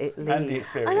wherever it leads. And the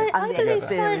experience. And the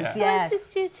experience, science is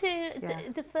due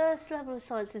to the first level of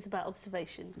science is about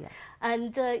observation.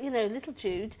 And, you know, little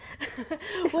Jude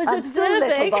was I'm still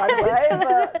little, by the way,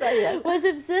 but was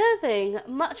observing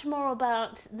much more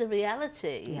about the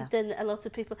reality than a lot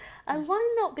of people. And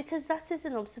why not? Because that is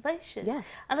an observation.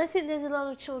 And I think there's a lot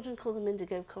of children, call them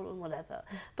indigo, call them whatever,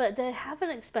 but they have an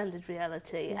expanded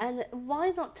reality. And why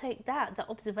not take that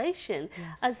observation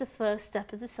as the first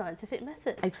step of the scientific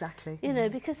method? Exactly. You know,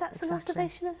 because that's an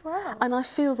observation as well. And I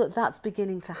feel that that's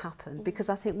beginning to happen, because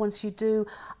I think once you do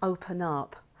open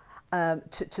up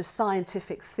to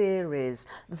scientific theories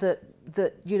that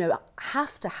you know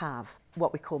have to have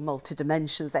what we call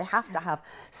multi-dimensions, they have to have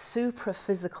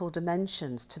supra-physical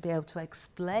dimensions to be able to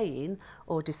explain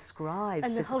or describe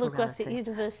physical reality. And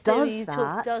the holographic universe does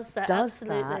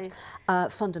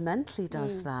that, fundamentally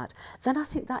does that, then I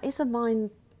think that is a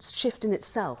mind shift in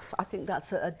itself. I think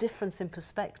that's a difference in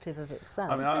perspective of itself.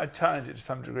 I mean, I challenge it to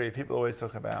some degree. People always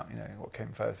talk about, you know, what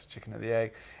came first, chicken or the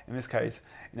egg. In this case,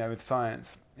 you know, with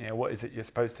science, you know, what is it you're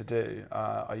supposed to do?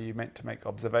 Are you meant to make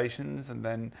observations and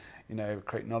then, you know,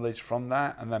 create knowledge from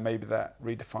that, and then maybe that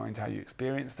redefines how you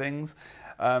experience things?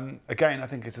 Again, I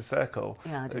think it's a circle.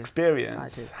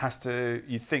 Experience has to,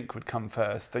 you think, would come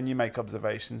first, then you make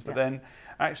observations, but then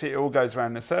actually it all goes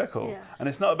around in a circle. And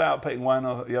it's not about putting one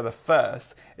or the other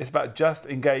first, it's about just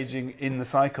engaging in the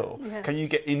cycle. Can you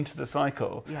get into the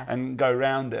cycle and go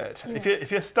around it?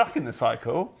 If you're stuck in the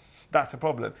cycle, that's a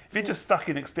problem. If you're just stuck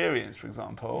in experience, for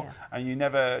example, and you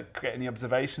never get any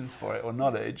observations for it or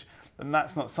knowledge, then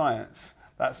that's not science.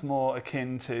 That's more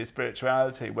akin to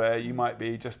spirituality, where you might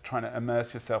be just trying to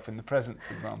immerse yourself in the present,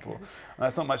 for example. And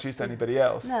that's not much use to anybody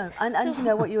else. No, and you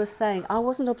know what you were saying, I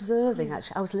wasn't observing,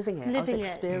 actually, I was living it, I was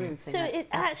experiencing it. So it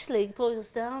actually boils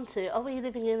down to, are we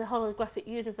living in a holographic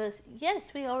universe?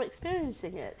 Yes, we are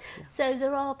experiencing it. So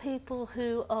there are people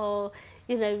who are,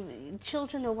 you know,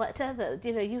 children or whatever,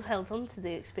 you know, you held on to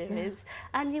the experience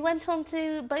and you went on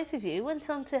to, both of you, went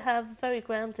on to have very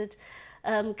grounded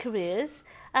careers.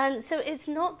 And so it's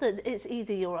not that it's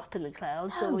either you're up in the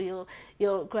clouds or you're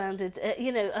grounded,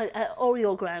 you know, or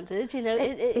you're grounded. You know,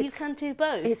 you can do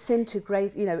both. It's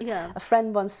integrate. You know, a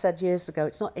friend once said years ago,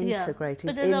 it's not integrating,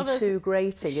 it's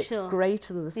integrating. It's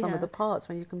greater than the sum of the parts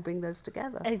when you can bring those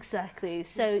together. Exactly.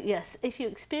 So yes, if you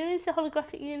experience a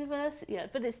holographic universe,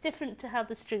 but it's different to how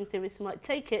the string theorists might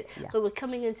take it. But we're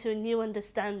coming into a new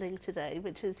understanding today,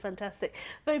 which is fantastic.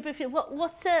 Very briefly,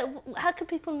 how can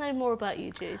people know more about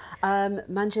you, Jude?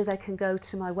 Manjir, they can go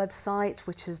to my website,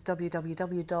 which is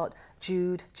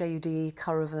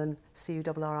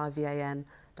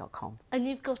www.jude.com. And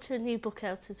you've got a new book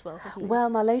out as well, haven't you?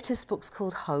 Well, my latest book's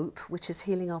called Hope, which is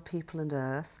Healing Our People and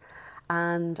Earth.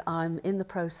 And I'm in the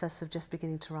process of just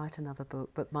beginning to write another book,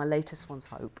 but my latest one's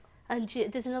Hope. And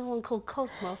there's another one called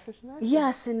Cosmos, isn't there?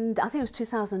 Yes, and I think it was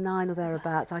 2009 or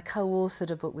thereabouts. I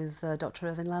co-authored a book with Dr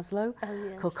Irvin Laszlo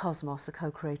called Cosmos, A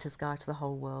Co-Creator's Guide to the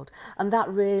Whole World. And that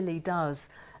really does,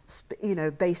 you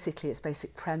know, basically its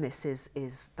basic premise is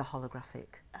the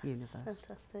holographic universe.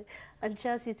 Fantastic. And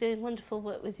Jazz, you're doing wonderful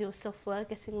work with your software,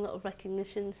 getting a lot of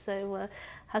recognition. So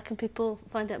how can people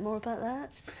find out more about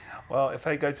that? Well, if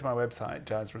they go to my website,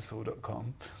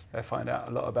 jazzrasool.com, they'll find out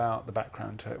a lot about the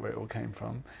background to it, where it all came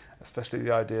from, especially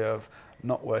the idea of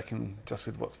not working just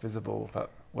with what's visible,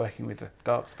 but working with the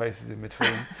dark spaces in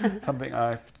between, something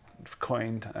I've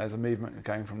coined as a movement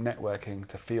going from networking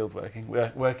to field working,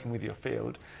 working with your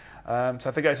field. So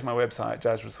if they go to my website,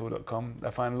 jazzrussell.com,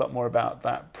 they'll find a lot more about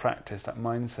that practice, that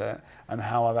mindset, and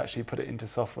how I've actually put it into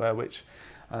software, which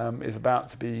is about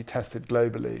to be tested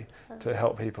globally to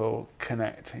help people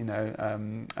connect, you know,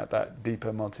 at that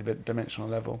deeper multi-dimensional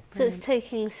level. So it's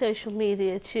taking social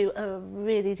media to a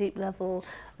really deep level,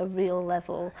 a real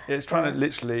level. It's trying to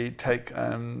literally take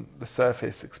the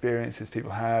surface experiences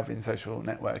people have in social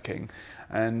networking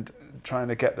and trying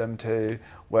to get them to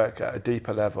work at a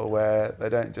deeper level where they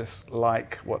don't just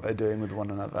like what they're doing with one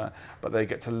another, but they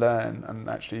get to learn and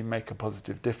actually make a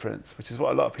positive difference, which is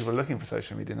what a lot of people are looking for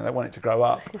social media. They want it to grow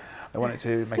up, they want it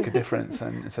to make a difference,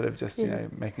 and instead of just, you know,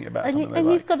 making it about something they like.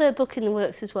 And you've got a book in the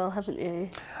works as well, haven't you?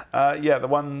 Yeah, the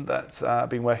one that I've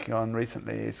been working on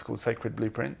recently is called Sacred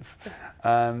Blueprints,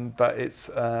 but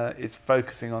it's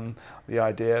focusing on the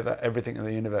idea that everything in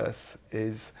the universe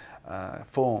is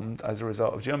formed as a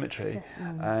result of geometry,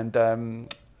 and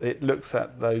it looks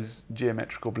at those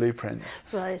geometrical blueprints,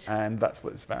 right, and that's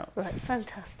what it's about. Right,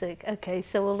 fantastic. Okay,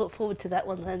 so we'll look forward to that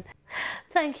one then.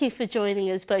 Thank you for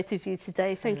joining us, both of you,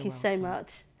 today. Thank you so much.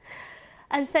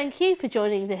 And thank you for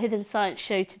joining the Hidden Science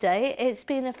Show today. It's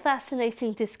been a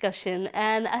fascinating discussion,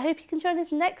 and I hope you can join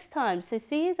us next time. So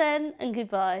see you then, and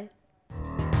goodbye.